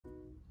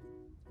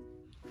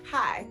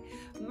Hi,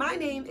 my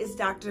name is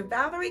Dr.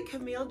 Valerie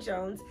Camille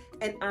Jones,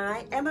 and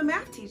I am a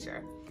math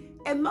teacher.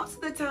 And most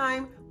of the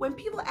time, when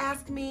people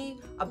ask me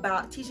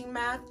about teaching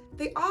math,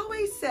 they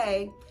always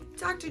say,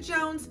 Dr.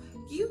 Jones,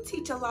 you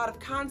teach a lot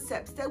of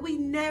concepts that we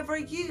never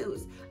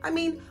use. I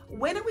mean,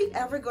 when are we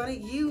ever going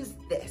to use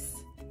this?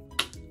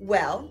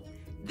 Well,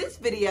 this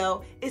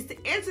video is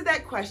to answer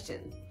that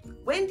question.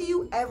 When do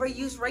you ever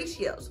use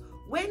ratios?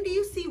 When do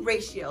you see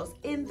ratios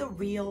in the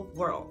real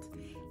world?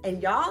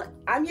 And y'all,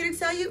 I'm here to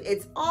tell you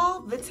it's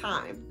all the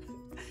time.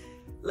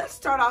 Let's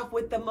start off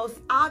with the most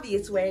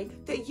obvious way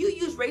that you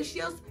use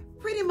ratios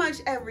pretty much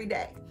every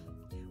day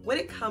when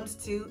it comes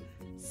to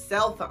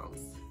cell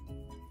phones.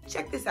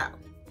 Check this out.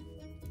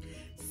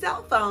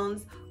 Cell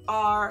phones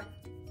are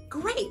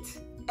great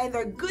and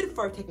they're good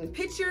for taking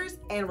pictures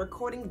and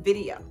recording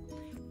video.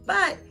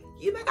 But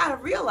you might gotta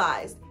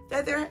realize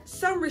that there are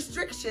some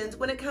restrictions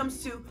when it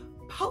comes to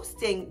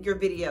posting your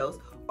videos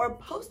or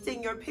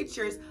posting your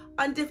pictures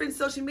on different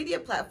social media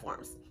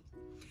platforms.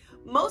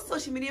 Most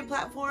social media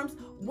platforms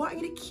want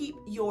you to keep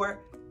your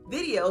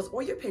videos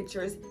or your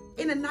pictures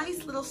in a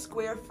nice little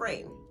square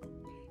frame.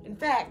 In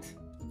fact,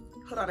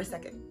 hold on a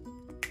second.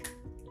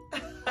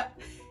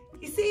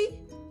 You see,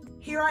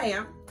 here I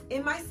am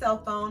in my cell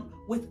phone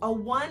with a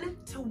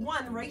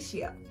 1-to-1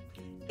 ratio.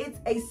 It's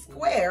a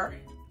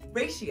square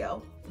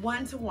ratio,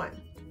 1-to-1.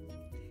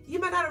 You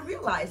might not have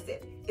realized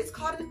it. It's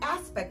called an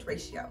aspect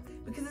ratio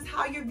because it's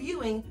how you're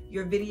viewing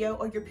your video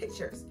or your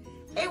pictures.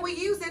 And we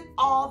use it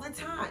all the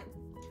time.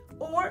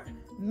 Or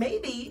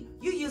maybe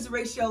you use a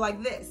ratio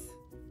like this.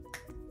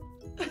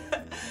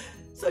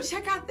 So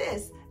check out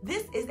this.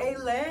 This is a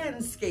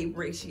landscape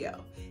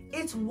ratio.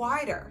 It's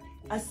wider,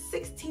 a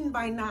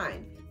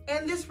 16:9.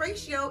 And this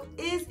ratio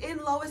is in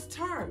lowest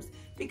terms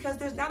because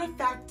there's not a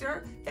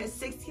factor that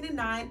 16 and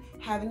 9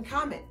 have in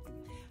common.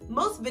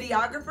 Most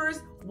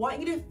videographers want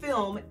you to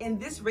film in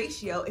this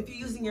ratio if you're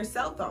using your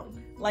cell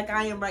phone, like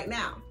I am right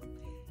now.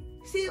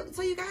 See,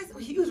 so you guys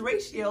use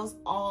ratios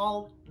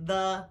all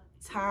the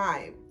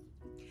time.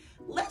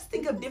 Let's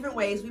think of different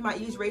ways we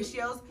might use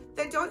ratios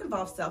that don't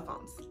involve cell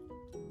phones.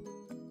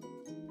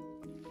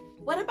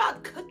 What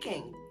about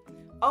cooking?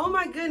 Oh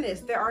my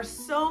goodness, there are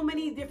so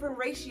many different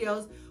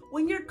ratios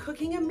when you're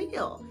cooking a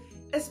meal,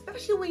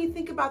 especially when you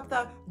think about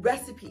the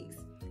recipes.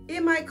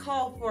 It might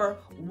call for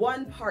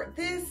 1 part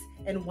this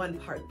and 1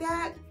 part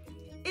that.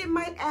 It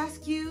might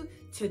ask you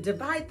to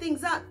divide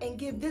things up and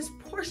give this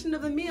portion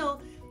of the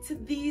meal to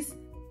these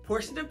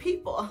portion of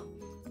people.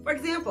 For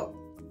example,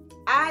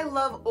 I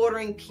love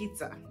ordering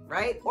pizza,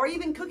 right? Or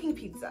even cooking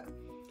pizza.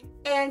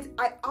 And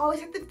I always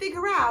have to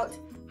figure out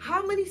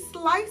how many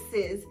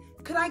slices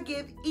could I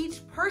give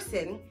each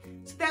person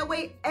so that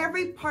way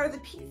every part of the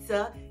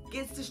pizza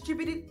gets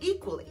distributed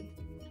equally.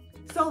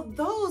 So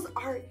those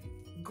are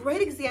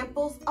great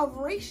examples of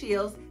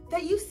ratios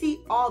that you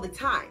see all the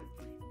time,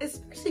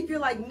 especially if you're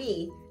like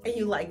me and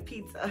you like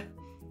pizza.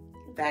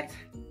 In fact,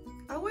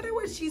 I wonder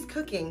what she's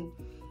cooking.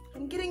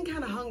 I'm getting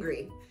kind of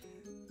hungry.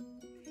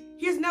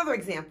 Here's another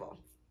example.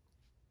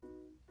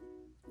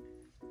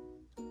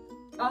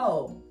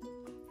 Oh,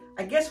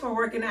 I guess we're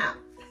working out.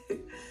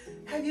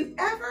 Have you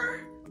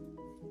ever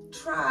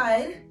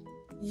tried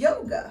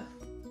yoga?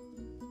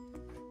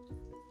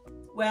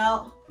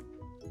 Well,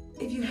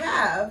 if you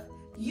have,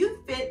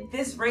 you fit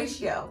this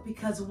ratio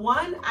because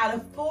 1 out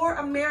of 4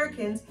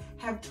 Americans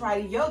have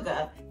tried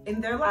yoga in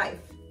their life.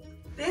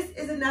 This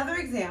is another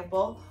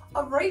example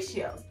of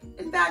ratios.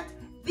 In fact,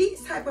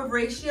 these type of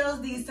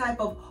ratios, these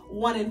type of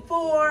 1 and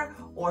 4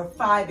 or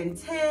 5 and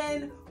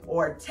 10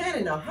 or 10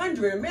 and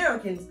 100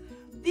 Americans,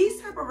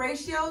 these type of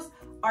ratios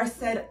are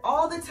said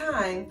all the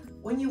time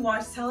when you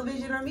watch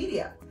television or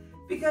media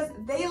because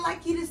they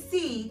like you to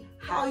see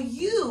how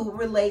you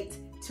relate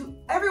to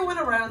everyone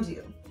around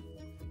you.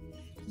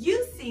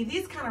 You see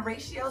these kind of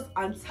ratios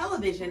on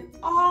television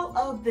all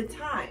of the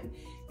time.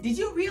 Did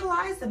you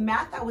realize the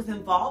math that was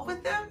involved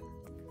with them?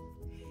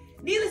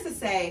 Needless to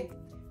say,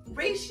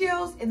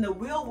 ratios in the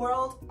real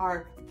world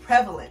are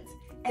prevalent.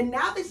 And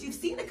now that you've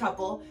seen a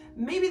couple,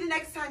 maybe the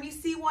next time you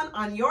see one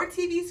on your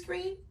TV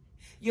screen,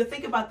 you'll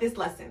think about this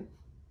lesson.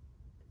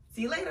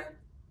 See you later.